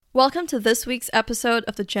Welcome to this week's episode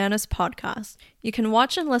of the Janice Podcast. You can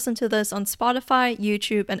watch and listen to this on Spotify,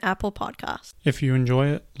 YouTube, and Apple Podcasts. If you enjoy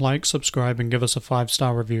it, like, subscribe, and give us a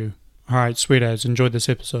 5-star review. Alright, sweethearts, enjoy this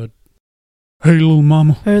episode. Hey, little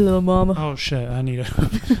mama. Hey, little mama. Oh, shit, I need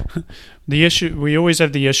it. We always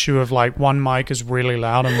have the issue of, like, one mic is really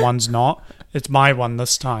loud and one's not. It's my one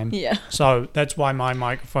this time. Yeah. So, that's why my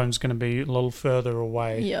microphone's going to be a little further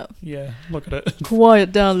away. Yeah. Yeah, look at it.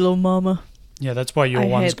 Quiet down, little mama. Yeah, that's why your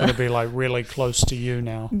one's going to that. be, like, really close to you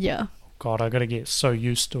now. Yeah. God, I got to get so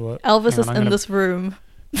used to it. Elvis is I'm in gonna- this room.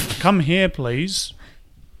 Come here, please.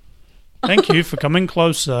 Thank you for coming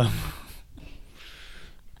closer.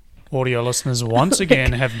 Audio listeners once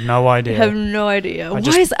again have no I idea. have no idea. Why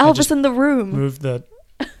just- is I Elvis just in the room? Move the...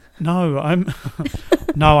 No,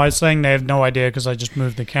 No, I was saying they have no idea because I just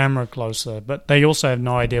moved the camera closer. But they also have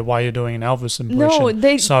no idea why you're doing an Elvis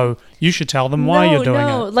impression. So you should tell them why you're doing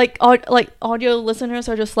it. Like audio listeners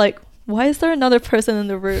are just like, why is there another person in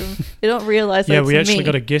the room? They don't realize that Yeah, it's we actually me.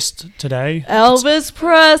 got a guest today. Elvis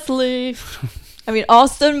Presley. I mean,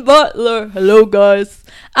 Austin Butler. Hello, guys.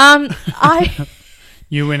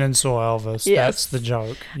 You went and saw Elvis. Yes. That's the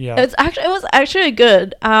joke. Yeah. It was actually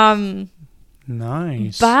good.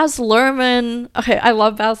 Nice. Baz Luhrmann. Okay, I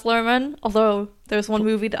love Baz Luhrmann. Although there's one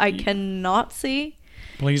movie that I cannot see.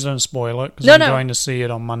 Please don't spoil it because No. I'm going to see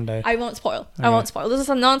it on Monday. I won't spoil. Okay. I won't spoil. This is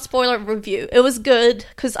a non-spoiler review. It was good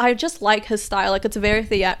because I just like his style. Like, it's very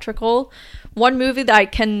theatrical. One movie that I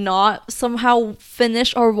cannot somehow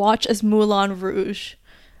finish or watch is Moulin Rouge,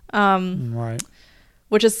 Right.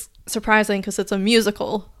 which is surprising because it's a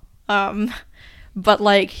musical. But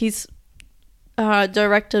like he's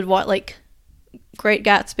directed Great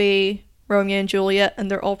Gatsby, Romeo and Juliet,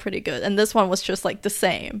 and they're all pretty good. And this one was just like the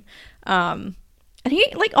same. And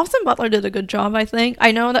Austin Butler did a good job, I think.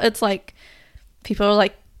 I know that it's like people are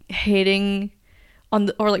like hating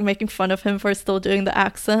or like making fun of him for still doing the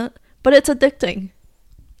accent, but it's addicting.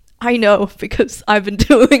 I know because I've been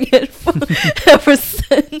doing it ever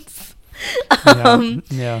since.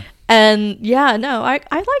 Yeah. And yeah, no, I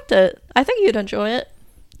liked it. I think you'd enjoy it.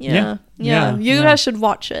 Yeah. You guys should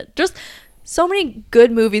watch it. Just so many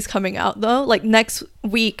good movies coming out though. Like next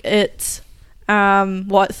week it's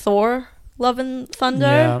Thor Love and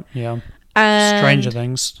Thunder. Yeah. And Stranger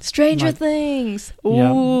Things. Ooh.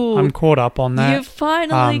 Yeah, I'm caught up on that. You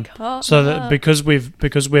finally caught so up.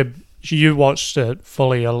 that you watched it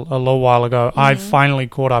fully a little while ago. Mm-hmm. I finally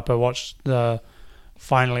caught up. I watched the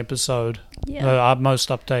final episode, Yeah. the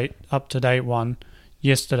most up to date one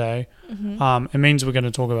yesterday. Mm-hmm. It means we're going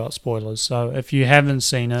to talk about spoilers. So if you haven't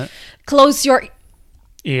seen it, Close your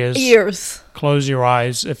ears. Close your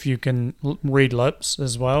eyes if you can read lips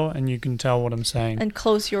as well, and you can tell what I'm saying. And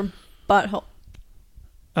close your butthole.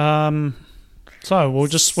 So we'll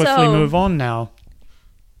just swiftly move on now.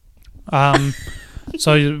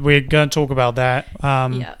 So we're going to talk about that.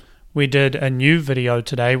 Yeah. We did a new video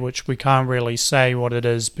today, which we can't really say what it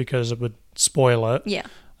is because it would spoil it. Yeah.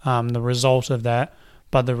 The result of that.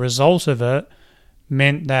 But the result of it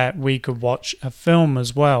meant that we could watch a film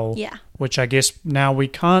as well. Yeah. Which I guess now we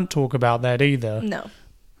can't talk about that either. No.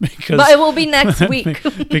 Because, But it will be next week.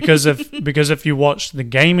 because if you watch the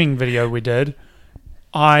gaming video we did,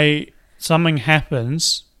 something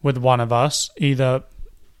happens with one of us, either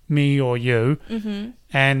me or you, Mm-hmm.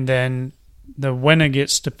 and then the winner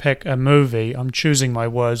gets to pick a movie. I'm choosing my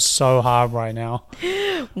words so hard right now.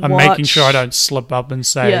 I'm making sure I don't slip up and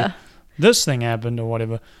say this thing happened or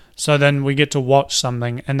whatever. So then we get to watch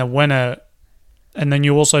something, and the winner, and then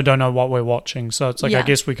you also don't know what we're watching. So it's like I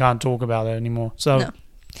guess we can't talk about it anymore. So. No.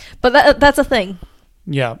 But that's a thing.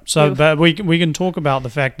 Yeah, so but we can talk about the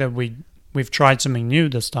fact that we've tried something new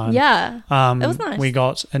this time. Yeah, it was nice. We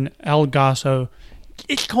got an Elgato.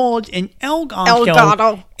 It's called an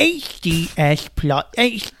Elgato HDS Plus,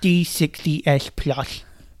 HD60S Plus.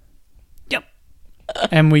 Yep.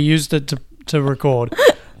 And we used it to record.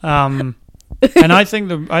 And I think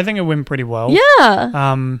it went pretty well.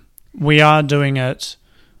 Yeah. We are doing it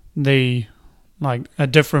a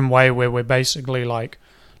different way where we're basically like.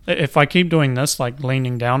 If I keep doing this, like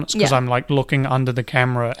leaning down, it's because I'm like looking under the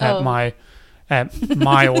camera at my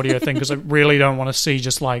audio thing because I really don't want to see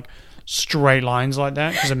just like straight lines like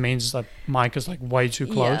that because it means that mic is like way too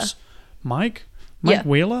close. Mike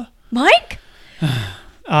Wheeler? Mike?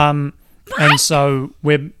 And so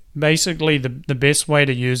we're basically the best way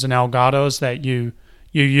to use an Elgato is that you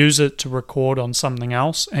use it to record on something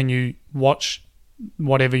else and you watch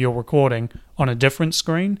whatever you're recording on a different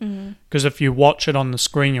screen because if you watch it on the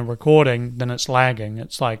screen you're recording then it's lagging.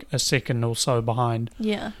 It's like a second or so behind.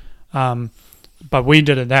 But we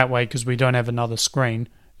did it that way because we don't have another screen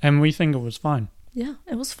and we think it was fine. Yeah,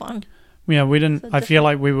 it was fun. Yeah, we didn't. So I feel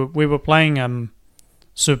like we were playing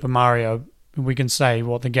Super Mario. We can say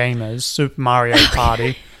what the game is, Super Mario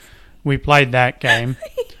Party. We played that game.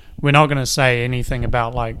 We're not going to say anything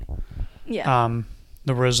about like the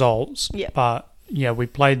results. Yeah. But yeah, we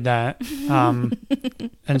played that.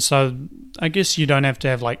 And so I guess you don't have to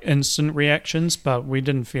have like instant reactions, but we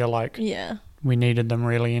didn't feel like we needed them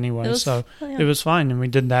really anyway. It was fine, and we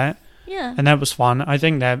did that. Yeah. And that was fun. I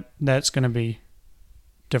think that's going to be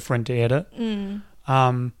different to edit.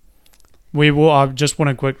 I just want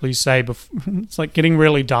to quickly say, it's like getting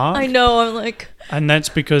really dark. I know, I'm like... And that's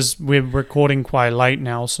because we're recording quite late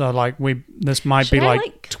now, so like this might be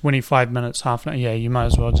like 25 minutes, half an hour. Yeah, you might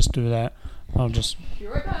as well just do that. I'll just... Be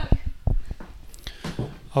right back.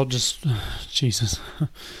 Jesus.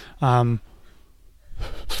 I've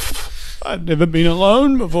never been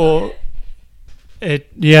alone before.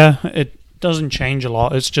 It doesn't change a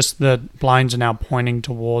lot. It's just the blinds are now pointing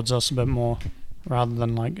towards us a bit more, rather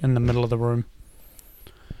than like in the middle of the room.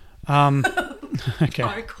 Okay.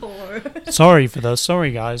 Hardcore. Sorry for this.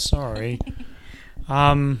 Sorry, guys. Sorry.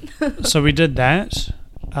 So we did that.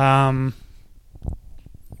 That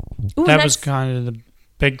was kind of the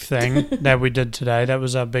big thing that we did today. That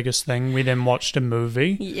was our biggest thing. We then watched a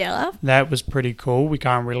movie. Yeah. That was pretty cool. We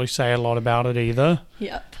can't really say a lot about it either.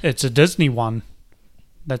 Yep. It's a Disney one.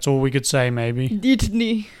 That's all we could say, maybe.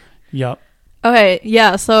 Disney. Yep. Okay,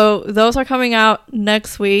 yeah, so those are coming out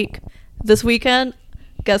next week. This weekend,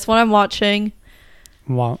 guess what I'm watching?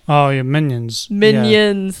 What? Oh, yeah, Minions.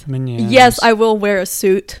 Minions. Yeah. Minions. Yes, I will wear a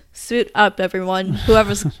suit. Suit up, everyone.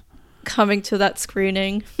 Whoever's coming to that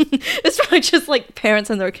screening. It's probably just like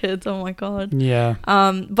parents and their kids. Oh my god. Yeah.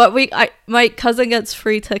 But my cousin gets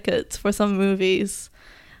free tickets for some movies.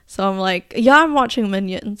 So I'm like, yeah, I'm watching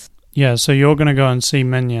Minions. Yeah, so you're going to go and see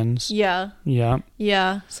Minions. Yeah. Yeah.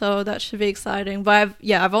 Yeah, so that should be exciting. But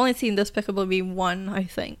I've only seen Despicable Me 1, I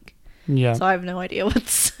think. Yeah. So I have no idea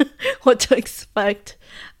what to expect.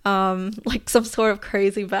 Like some sort of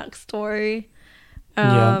crazy backstory.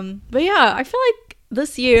 But yeah, I feel like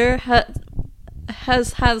this year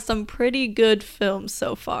has had some pretty good films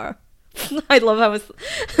so far. I love how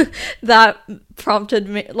that prompted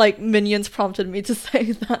me, like Minions prompted me to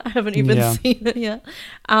say that. I haven't even seen it yet.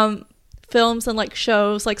 Films and like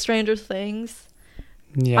shows like Stranger Things.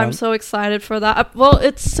 Yeah. I'm so excited for that. Well,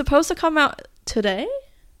 it's supposed to come out today.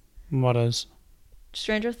 What is?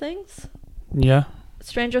 Stranger Things? Yeah.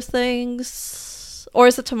 Stranger Things, or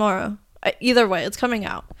is it tomorrow? Either way, it's coming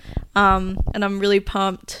out. And I'm really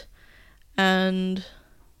pumped. And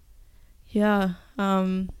yeah,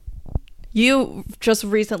 you just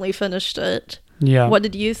recently finished it. Yeah. What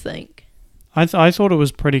did you think? I thought it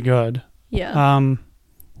was pretty good. Yeah.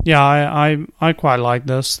 Yeah, I quite like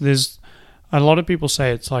this. There's a lot of people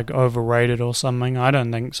say it's like overrated or something. I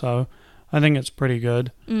don't think so. I think it's pretty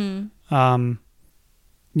good. Yeah,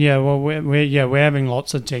 well we're having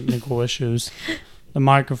lots of technical issues. The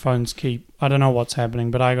microphones I don't know what's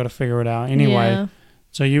happening, but I got to figure it out. Anyway,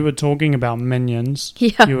 so you were talking about Minions.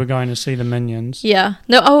 Yeah. You were going to see the Minions. Yeah.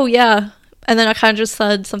 No, oh yeah. And then I kind of just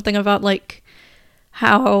said something about like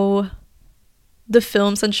how the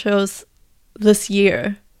films and shows this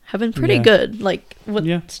year have been pretty good. Like what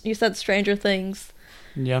you said, Stranger Things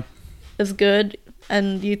is good,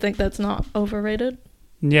 and you think that's not overrated?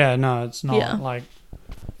 Yeah, no, it's not. Yeah. Like,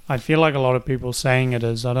 I feel like a lot of people saying it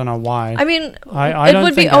is. I don't know why. I mean, it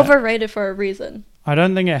would be overrated for a reason. I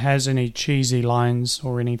don't think it has any cheesy lines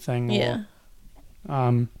or anything. Yeah.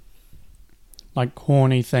 Or, like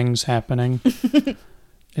corny things happening.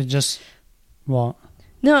 It just... What?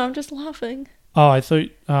 No, I'm just laughing. Oh, I thought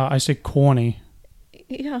I said corny.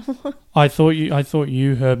 Yeah. I thought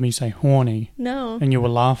you heard me say horny. No. And you were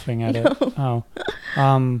laughing at it. Oh.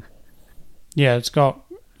 Yeah, it's got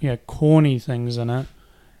corny things in it.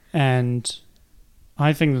 And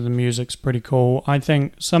I think that the music's pretty cool. I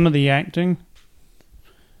think some of the acting,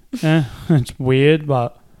 it's weird,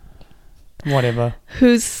 but whatever.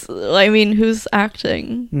 Who's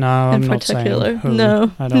acting? No, I'm not saying who.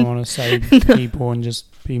 No. I don't want to say people and just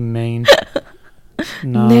be mean.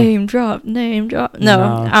 No. Name drop. No.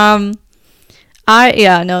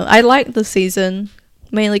 I like the season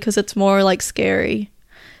mainly because it's more like scary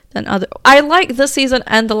than other. I like this season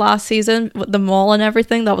and the last season with the mall and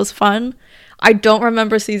everything. That was fun. I don't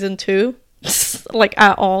remember season 2 like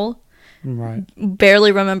at all. Right.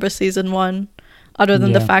 Barely remember season 1 other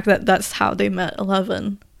than the fact that that's how they met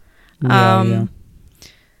Eleven. Yeah.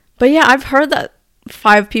 But yeah, I've heard that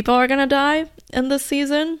 5 people are gonna die in this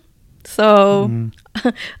season. So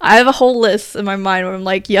I have a whole list in my mind where I'm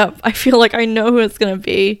like, yep, I feel like I know who it's gonna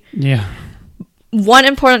be. Yeah. one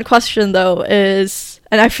important question though is,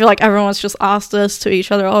 and I feel like everyone's just asked this to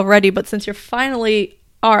each other already, but since you finally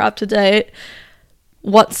are up to date,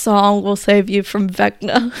 what song will save you from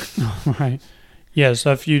Vecna? Right. Yeah,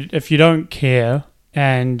 so if you don't care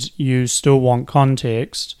and you still want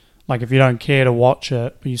context, like if you don't care to watch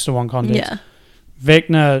it but you still want context, Yeah.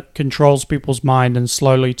 Vecna controls people's mind and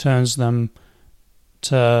slowly turns them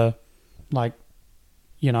to, like,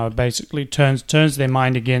 you know, basically turns their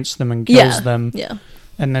mind against them and kills them, Yeah.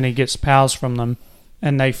 and then he gets powers from them,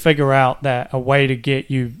 and they figure out that a way to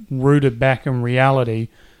get you rooted back in reality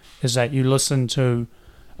is that you listen to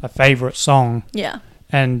a favorite song. Yeah.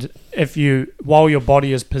 And if you, while your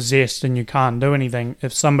body is possessed and you can't do anything,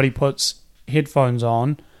 if somebody puts headphones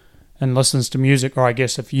on and listens to music, or I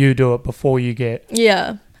guess if you do it before you get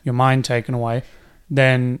Yeah. your mind taken away,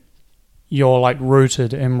 then you're like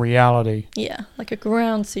rooted in reality. Yeah. Like it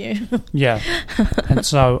grounds you. Yeah. And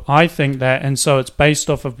so I think that, and so it's based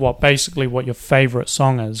off of what your favorite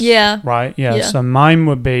song is. Yeah. Right? Yeah. Yeah. So mine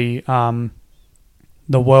would be The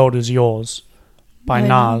World Is Yours by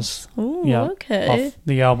Nas. Ooh, Yeah. okay. Off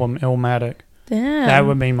the album Illmatic. Damn. That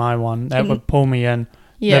would be my one. That would pull me in.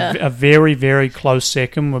 Yeah. A very, very close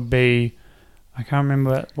second would be, I can't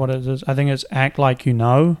remember what it is. I think it's Act Like You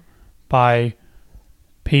Know by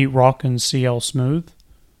Pete Rock and CL Smooth.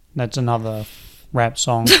 That's another rap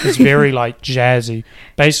song. It's very like jazzy.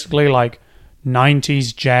 Basically like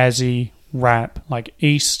 90s jazzy rap. Like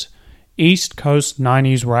East Coast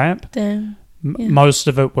 90s rap. Damn. Yeah. Most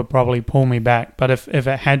of it would probably pull me back. But if it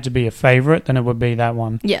had to be a favorite, then it would be that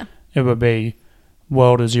one. Yeah. It would be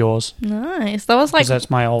World Is Yours. Nice. That was like. Because that's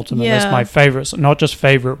my ultimate. Yeah. That's my favorite. Not just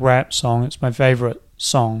favorite rap song. It's my favorite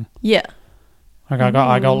song. Yeah. Like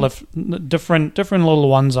I got different little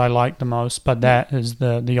ones I like the most, but that is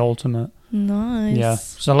the ultimate. Nice. Yeah.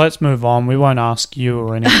 So let's move on. We won't ask you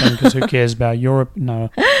or anything because who cares about Europe? No,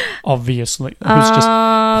 obviously.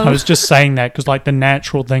 I was just saying that because like the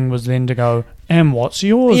natural thing was then to go, and what's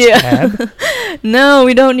yours, Tab? No,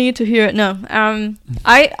 we don't need to hear it. No.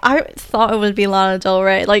 I thought it would be Lana Del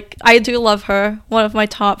Rey. Like I do love her, one of my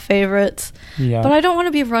top favorites. Yeah. But I don't want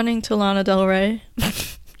to be running to Lana Del Rey.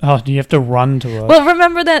 Oh, do you have to run to it? Well,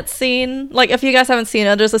 remember that scene? Like, if you guys haven't seen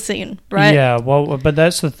it, there's a scene, right? Yeah, well, but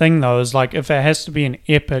that's the thing, though, is, like, if it has to be an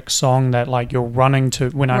epic song that, like, you're running to,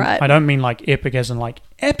 I don't mean, like, epic as in, like,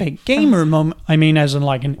 epic gamer moment. I mean as in,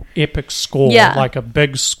 like, an epic score. Yeah. Like, a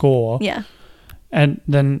big score. Yeah. And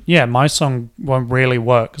then, yeah, my song won't really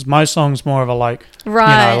work, because my song's more of a, like,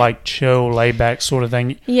 Right. you know, like, chill, laid-back sort of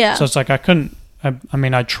thing. Yeah. So it's like I couldn't, I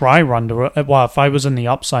mean, I'd try run to it. Well, if I was in the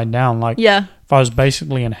upside down, like, Yeah. if I was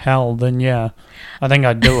basically in hell, then yeah, I think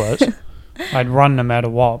I'd do it. I'd run no matter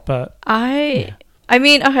what. But I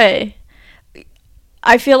mean, okay.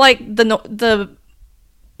 I feel like the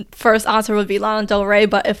first answer would be Lana Del Rey,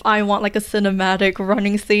 but if I want like a cinematic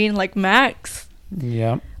running scene like Max,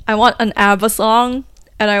 yeah, I want an ABBA song,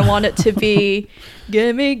 and I want it to be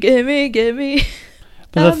 "Gimme, Gimme, Gimme."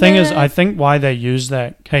 but the thing is, I think why they used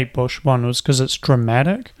that Kate Bush one was because it's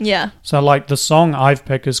dramatic. Yeah. So like the song I've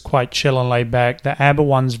picked is quite chill and laid back. The ABBA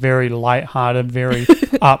one's very lighthearted, very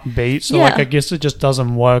upbeat. So like I guess it just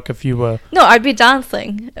doesn't work if you were. No, I'd be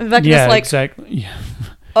dancing. In fact, Yeah, it's like, exactly.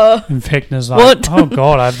 Yeah. in fact, it's like, what? oh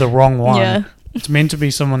god, I have the wrong one. Yeah. It's meant to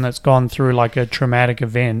be someone that's gone through like a traumatic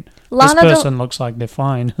event. Lana this person looks like they're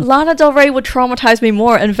fine. Lana Del Rey would traumatize me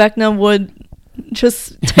more, and Vecna would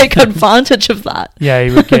just take advantage of that. Yeah, he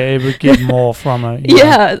would get more from it.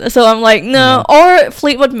 Yeah, so I'm like, no. Or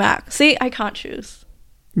Fleetwood Mac. See, I can't choose.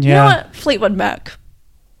 Yeah. You know what? Fleetwood Mac.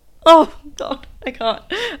 Oh, God, I can't.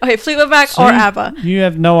 Okay, Fleetwood Mac See, or ABBA. You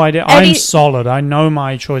have no idea. I'm solid. I know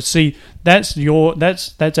my choice. See, that's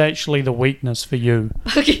actually the weakness for you.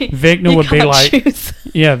 Okay. Vecna you would be can't like, choose.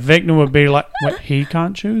 yeah, Vecna would be like, what, he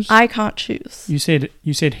can't choose? I can't choose. You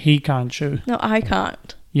said he can't choose. No, I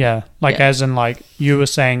can't. Yeah, like as in like you were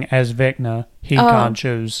saying as Vecna, he can't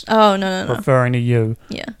choose. Oh, no. Referring to you.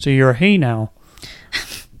 Yeah. So you're a he now.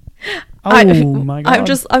 Oh my god.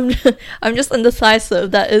 I'm just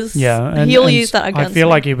indecisive. That is. Yeah. And, he'll use that against I feel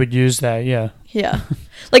me. like he would use that. Yeah. Yeah.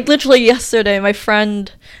 Like literally yesterday, my friend.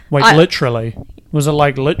 Wait, literally? Was it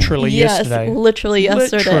like literally yesterday? Yes, literally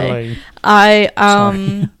yesterday.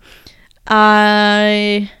 Literally.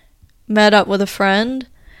 I met up with a friend,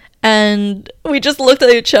 and we just looked at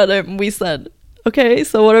each other and we said, okay,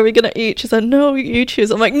 so what are we gonna eat? She said, no, you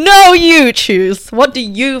choose. I'm like, no, you choose. What do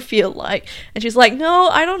you feel like? And she's like, no,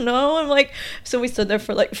 I don't know. I'm like, so we stood there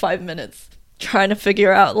for like 5 minutes trying to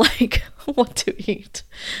figure out like what to eat.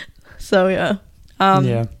 So yeah,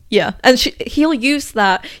 Yeah. Yeah, and he'll use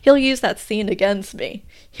that scene against me.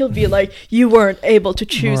 He'll be like, you weren't able to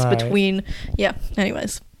choose Right. between. Yeah,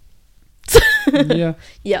 anyways. Yeah.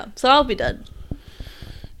 Yeah, so I'll be dead.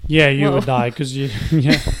 Yeah, you Whoa. would die because you.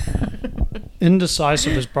 Yeah.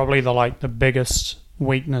 Indecisive is probably the biggest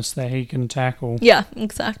weakness that he can tackle. Yeah,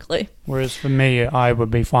 exactly. Whereas for me, I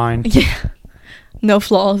would be fine. Yeah, no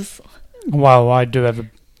flaws. Well, I do have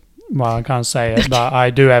a. Well, I can't say it, but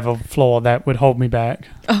I do have a flaw that would hold me back.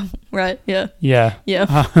 Oh, right, yeah. Yeah.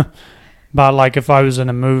 Yeah. But like if I was in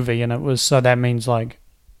a movie and it was so that means like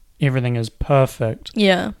everything is perfect,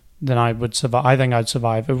 Yeah. then I would survive. I think I'd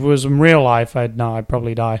survive. If it was in real life, I'd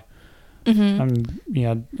probably die.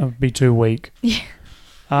 Mm-hmm. I'd be too weak.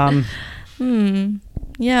 Yeah.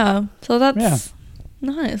 Yeah. So that's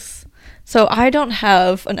nice. So I don't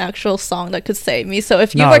have an actual song that could save me. So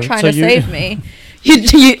if you were trying to save me,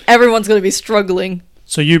 everyone's going to be struggling.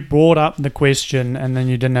 So you brought up the question and then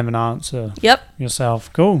you didn't have an answer. Yep.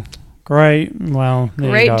 Yourself. Cool. Great. Well,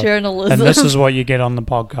 there Great you go. journalism. And this is what you get on the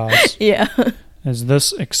podcast. Yeah. Is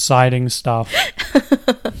this exciting stuff?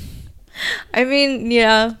 I mean,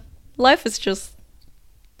 yeah. Life is just...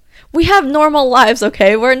 We have normal lives,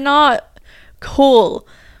 okay? We're not cool.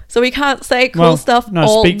 So we can't say cool stuff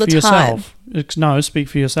all speak the for time. Yourself. No, speak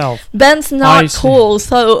for yourself. Ben's not cool,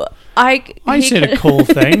 so I said a cool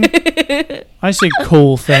thing. I said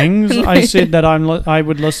cool things. I said that I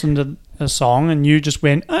would listen to a song, and you just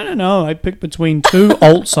went, I don't know. I picked between two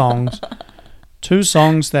alt songs. Two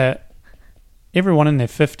songs that everyone in their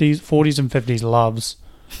 40s and 50s loves.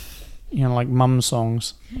 You know, like mum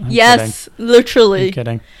songs. Yes, literally. I'm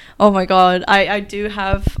kidding. Oh my god, I do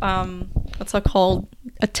have, what's that called?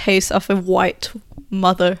 A taste of a white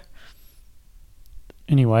mother.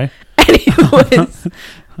 Anyway. Anyways.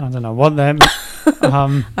 I don't know what that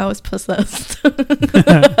I was possessed. By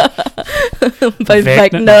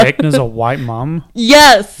Vecna. Vecna's a white mum?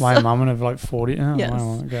 Yes! White mum of like 40? Oh, yes.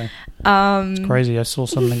 Wow, okay. It's crazy. I saw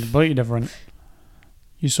something completely different.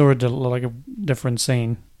 You saw a different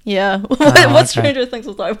scene. Yeah. What okay. Stranger Things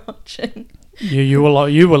was I watching? You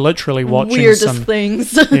were literally watching weirdest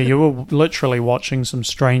things. Yeah, you were literally watching some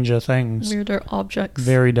Stranger Things. Weirder objects.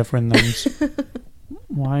 Very different things.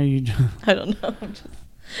 Why are you? I don't know. I'm just...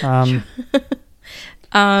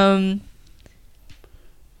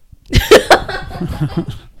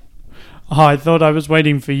 Oh, I thought I was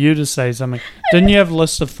waiting for you to say something. Didn't you have a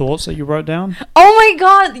list of thoughts that you wrote down? Oh my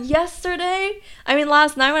god, last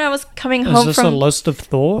night when I was coming home from... Is this a list of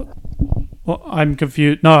thought? Well, I'm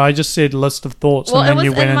confused. No, I just said list of thoughts and then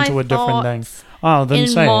you went into a different thing. Oh, then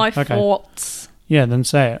say it. Okay. Thoughts. Yeah, then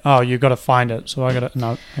say it. Oh, you got to find it. So I got to...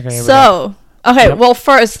 No. Okay, here we go. Okay, Yep. well,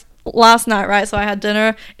 first, last night, right? So I had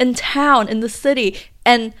dinner in town, in the city.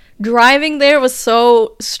 And driving there was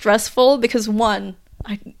so stressful because, one...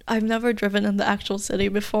 I've never driven in the actual city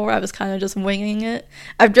before. I was kind of just winging it.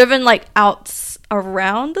 I've driven like out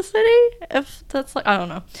around the city, if that's like, I don't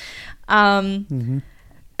know. And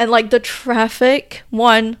like the traffic,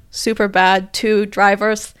 one, super bad. Two,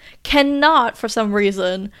 drivers cannot for some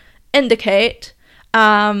reason indicate.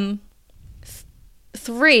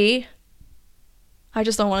 Three, I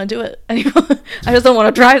just don't want to do it anymore. I just don't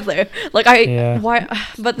want to drive there. Like why?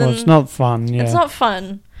 But then it's not fun. Yeah, it's not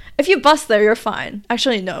fun. If you bus there, you're fine.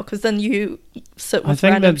 Actually, no, because then you sit with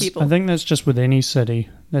random people. I think that's just with any city.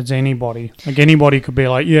 That's anybody. Like anybody could be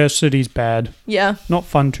like, yeah, city's bad. Yeah. Not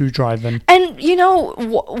fun to drive in. And you know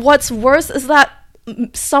what's worse is that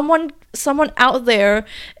someone out there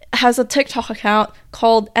has a TikTok account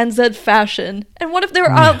called NZ Fashion. And what if they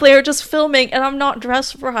were out there just filming and I'm not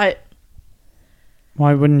dressed right?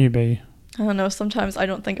 Why wouldn't you be? I don't know. Sometimes I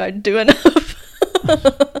don't think I do enough.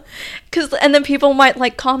 And then people might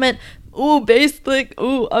like comment, ooh, basic,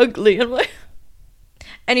 ooh, ugly. And like,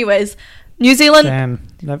 anyways, New Zealand. Damn,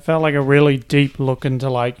 that felt like a really deep look into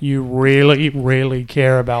like you really, really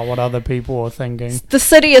care about what other people are thinking. The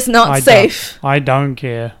city is not safe. I don't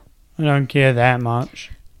care. I don't care that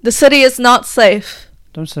much. The city is not safe.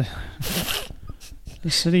 Don't say.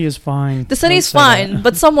 The city is fine. The city is fine,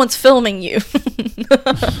 but someone's filming you.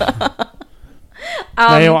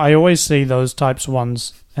 I always see those types of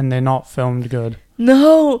ones, and they're not filmed good.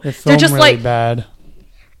 No, they're filmed just really like bad.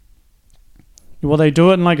 Well, they do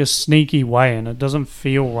it in like a sneaky way, and it doesn't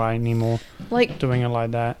feel right anymore. Like doing it like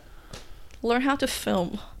that. Learn how to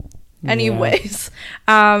film. Anyways,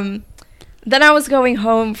 then I was going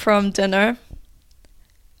home from dinner,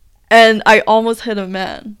 and I almost hit a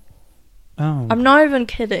man. Oh, I'm not even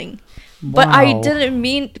kidding. Wow. But I didn't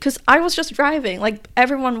mean, because I was just driving, like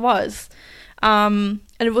everyone was. And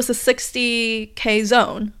it was a 60k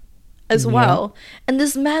zone. as Yeah. well. And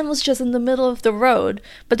this man was just in the middle of the road.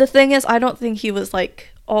 But the thing is, I don't think he was like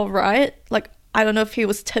all right. Like, I don't know if he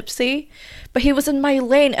was tipsy, but he was in my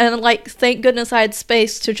lane, and like, thank goodness I had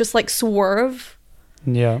space to just like swerve.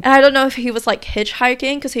 Yeah. And I don't know if he was like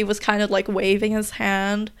hitchhiking, because he was kind of like waving his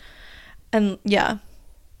hand, and yeah,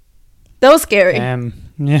 that was scary.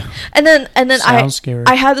 Yeah. And then Sounds scary.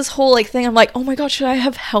 I had this whole like thing. I'm like, oh my god, should I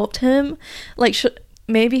have helped him? Like,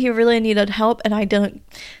 maybe he really needed help, and I didn't.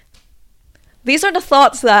 These are the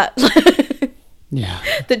thoughts that Yeah.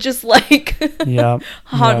 that just like Yeah.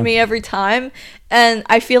 haunt Yeah. me every time. And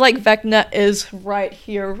I feel like Vecna is right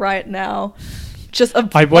here, right now, just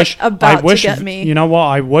about to get me. You know what?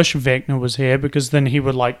 I wish Vecna was here, because then he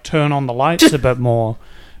would like turn on the lights a bit more.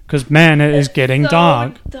 Because man, it is getting So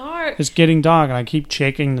dark. dark. It's getting dark, and I keep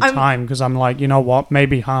checking the time, because I'm like, you know what?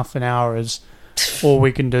 Maybe half an hour is all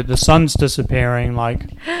we can do. The sun's disappearing. Like,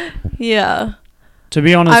 Yeah. to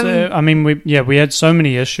be honest, I mean, we had so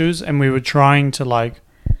many issues, and we were trying to like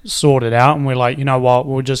sort it out, and we're like, you know what?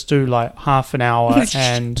 We'll just do like half an hour,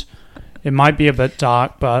 and it might be a bit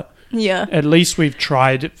dark, but Yeah. at least we've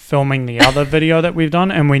tried filming the other video that we've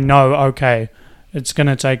done, and we know, okay, it's going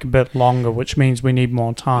to take a bit longer, which means we need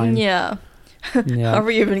more time. Yeah. Yeah. Are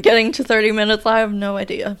we even getting to 30 minutes? I have no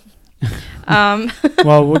idea.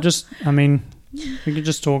 Well, I mean, we could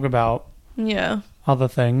just talk about Yeah. other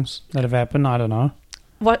things that have happened. I don't know.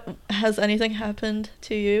 What has anything happened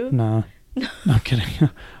to you? No. Not kidding.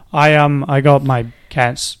 I got my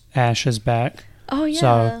cat's ashes back. Oh yeah.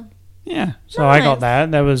 So, yeah. So I got Nice.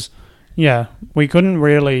 that. That was, yeah. We couldn't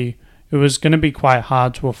really, it was going to be quite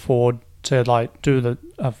hard to afford to like do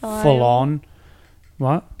a full on,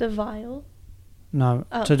 what? The vial. No,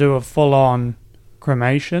 Oh. to do a full on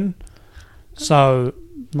cremation. So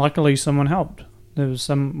luckily someone helped. There was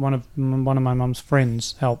one of my mum's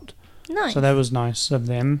friends helped. Nice. So that was nice of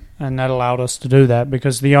them, and that allowed us to do that,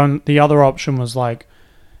 because the other option was like,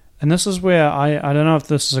 and this is where I don't know if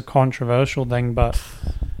this is a controversial thing, but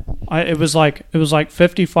it was like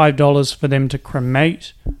 $55 for them to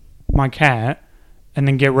cremate my cat and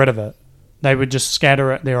then get rid of it. They would just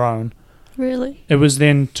scatter it their own. Really? It was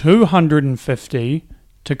then $250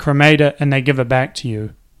 to cremate it and they give it back to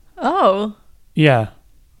you. Oh. Yeah.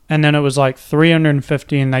 And then it was like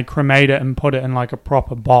 $350 and they cremate it and put it in like a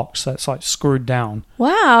proper box that's like screwed down.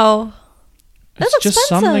 Wow. That's It's just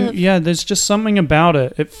expensive. something, yeah, there's just something about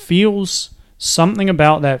it. Something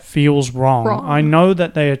about that feels wrong. I know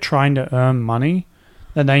that they are trying to earn money,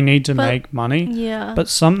 that they need to make money, Yeah. but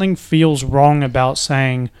something feels wrong about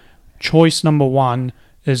saying choice number one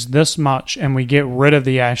is this much and we get rid of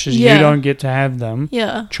the ashes. Yeah. You don't get to have them.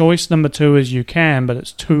 Yeah. Choice number two is you can, but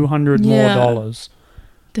it's $200 more Yeah. dollars.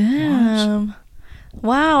 Damn.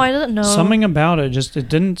 Wow, I didn't know. Something about it just it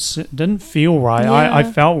didn't feel right. I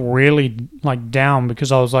Yeah. felt really like down,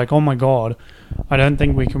 because I was like, oh my god, I don't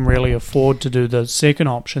think we can really afford to do the second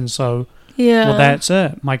option. So Yeah. well, that's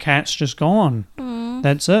it. My cat's just gone.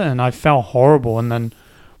 That's it. And I felt horrible. And then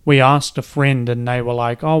we asked a friend, and they were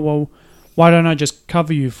like, oh well, why don't I just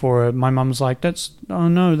cover you for it? My mum's like, that's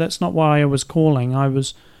not why I was calling. I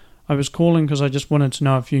was calling because I just wanted to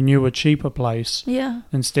know if you knew a cheaper place Yeah.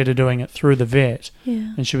 instead of doing it through the vet.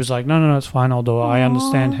 Yeah. And she was like, no, it's fine, I'll do it. I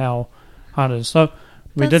understand how hard it is. So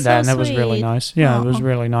we That's did that, so and that was really sweet. nice. Yeah, it was Aw.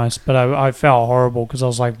 really nice. But I felt horrible, because I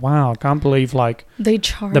was like, wow, I can't believe like They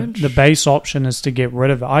charge. the base option is to get rid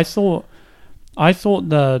of it. I thought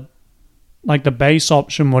the base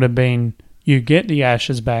option would have been you get the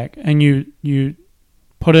ashes back and you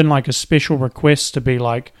put in like a special request to be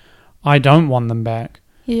like, I don't want them back.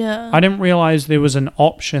 Yeah. I didn't realize there was an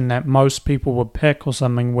option that most people would pick or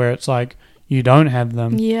something where it's like you don't have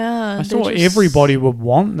them. Yeah. I they thought just- everybody would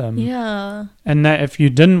want them. Yeah. And that if you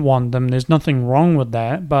didn't want them, there's nothing wrong with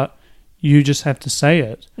that, but you just have to say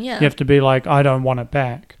it. Yeah. You have to be like, I don't want it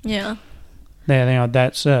back. Yeah. There,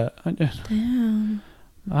 that's it. Damn.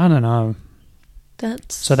 I don't know.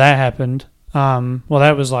 That's. So that happened. Well,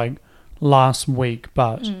 that was like last week,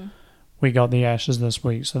 but we got the ashes this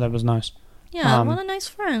week, so that was nice. Yeah. What a nice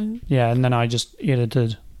friend. Yeah, and then I just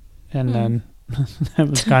edited, and then that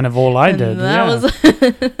was kind of all I And did. that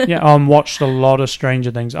was. Yeah, watched a lot of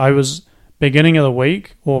Stranger Things. I was beginning of the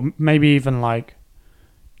week, or maybe even like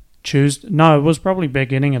Tuesday. No, it was probably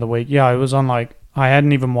beginning of the week. Yeah, I was on like, I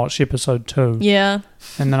hadn't even watched episode 2. Yeah.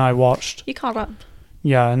 And then I watched, You caught up.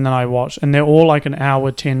 yeah, and then I watched, and they're all like an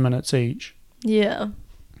hour, 10 minutes each. Yeah.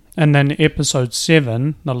 And then episode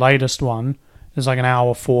 7, the latest one, is like an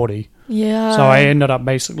hour 40. Yeah. So I ended up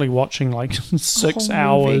basically watching like 6 whole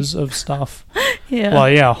hours of stuff. Yeah. Well,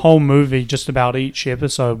 yeah, a whole movie, just about each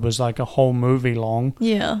episode was like a whole movie long.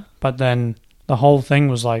 Yeah. But then the whole thing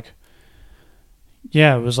was like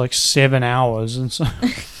yeah, it was like 7 hours. And so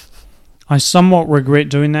I somewhat regret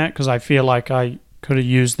doing that because I feel like I could have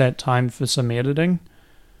used that time for some editing.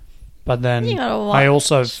 But then You gotta I watch.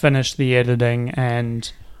 also finished the editing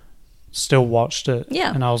and still watched it.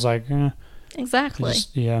 Yeah. And I was like, Exactly.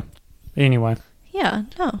 yeah. Anyway, Yeah,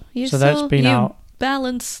 no. So that's been our-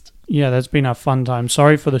 balanced. yeah, that's been a fun time.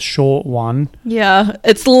 Sorry for the short one. Yeah,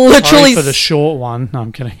 it's Sorry literally for the short one. No,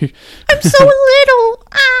 I'm kidding. I'm so little.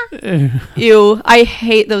 Ah. Ew, I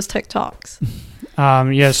hate those TikToks.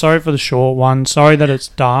 Yeah, sorry for the short one. Sorry that it's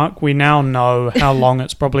dark. We now know how long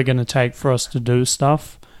it's probably going to take for us to do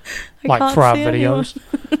stuff, I like can't for our see anyone.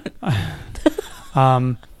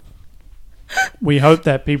 videos. We hope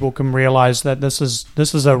that people can realize that this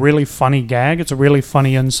is a really funny gag. It's a really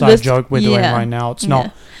funny inside joke we're doing right now. It's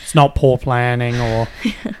not poor planning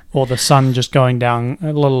or the sun just going down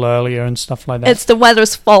a little earlier and stuff like that. It's the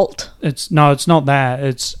weather's fault. It's not that.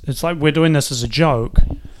 It's like we're doing this as a joke.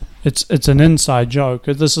 It's an inside joke.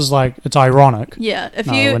 This is like, it's ironic. Yeah,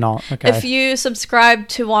 We're not. Okay. if you subscribe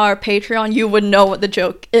to our Patreon, you would know what the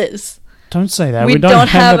joke is. Don't say that. We don't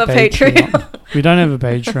have a Patreon. We don't have a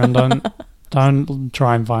Patreon. Don't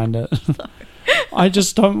try and find it. I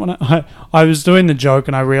just don't want to. I was doing the joke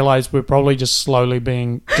and I realized we're probably just slowly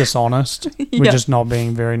being dishonest. We're Yeah. just not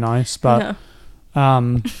being very nice. But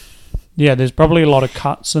No. yeah, there's probably a lot of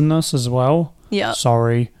cuts in this as well. Yeah.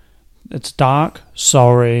 Sorry. It's dark.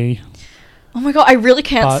 Sorry. Oh my god, I really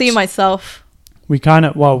can't But- see myself. We kind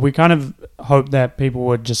of hope that people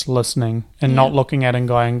were just listening and not looking at it and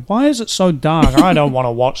going, why is it so dark? I don't want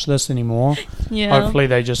to watch this anymore. Yeah. Hopefully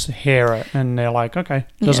they just hear it and they're like, okay,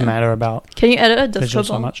 doesn't Yeah. matter about Can you edit a visual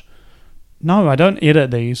so Discord? much. No, I don't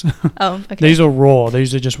edit these. Oh, okay. These are raw.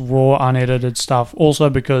 These are just raw, unedited stuff. Also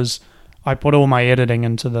because I put all my editing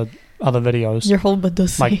into the other videos. Your whole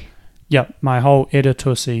badussy. Like, yeah, my whole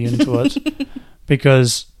editorsy into it.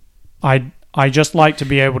 Because I just like to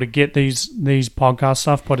be able to get these podcast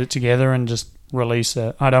stuff, put it together and just release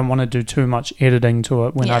it. I don't want to do too much editing to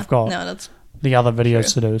it when I've got No, that's the other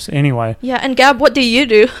videos to do. So anyway. yeah. And Gab, what do you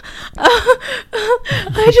do?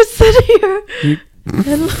 I just sit here.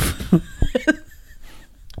 and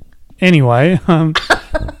Anyway,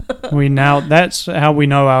 that's how we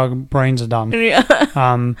know our brains are done. yeah.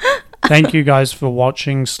 Thank you guys for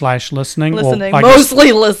watching / listening. Listening. Or, I guess-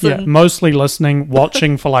 Mostly listen. yeah, mostly listening,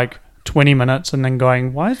 watching for like 20 minutes and then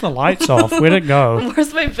going, why is the lights off? Where'd it go?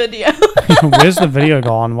 Where's my video? Where's the video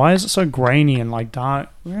gone? Why is it so grainy and like dark?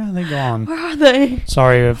 Where are they gone? Where are they?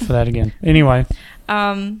 Sorry for that again. Anyway,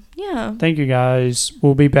 Yeah. thank you guys.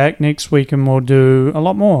 We'll be back next week and we'll do a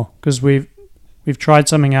lot more because we've tried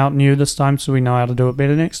something out new this time, so we know how to do it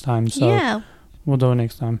better next time. So Yeah. we'll do it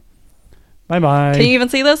next time. Bye bye. Can you even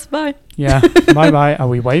see this? Bye. Yeah. Bye bye. Are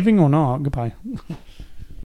we waving or not? Goodbye.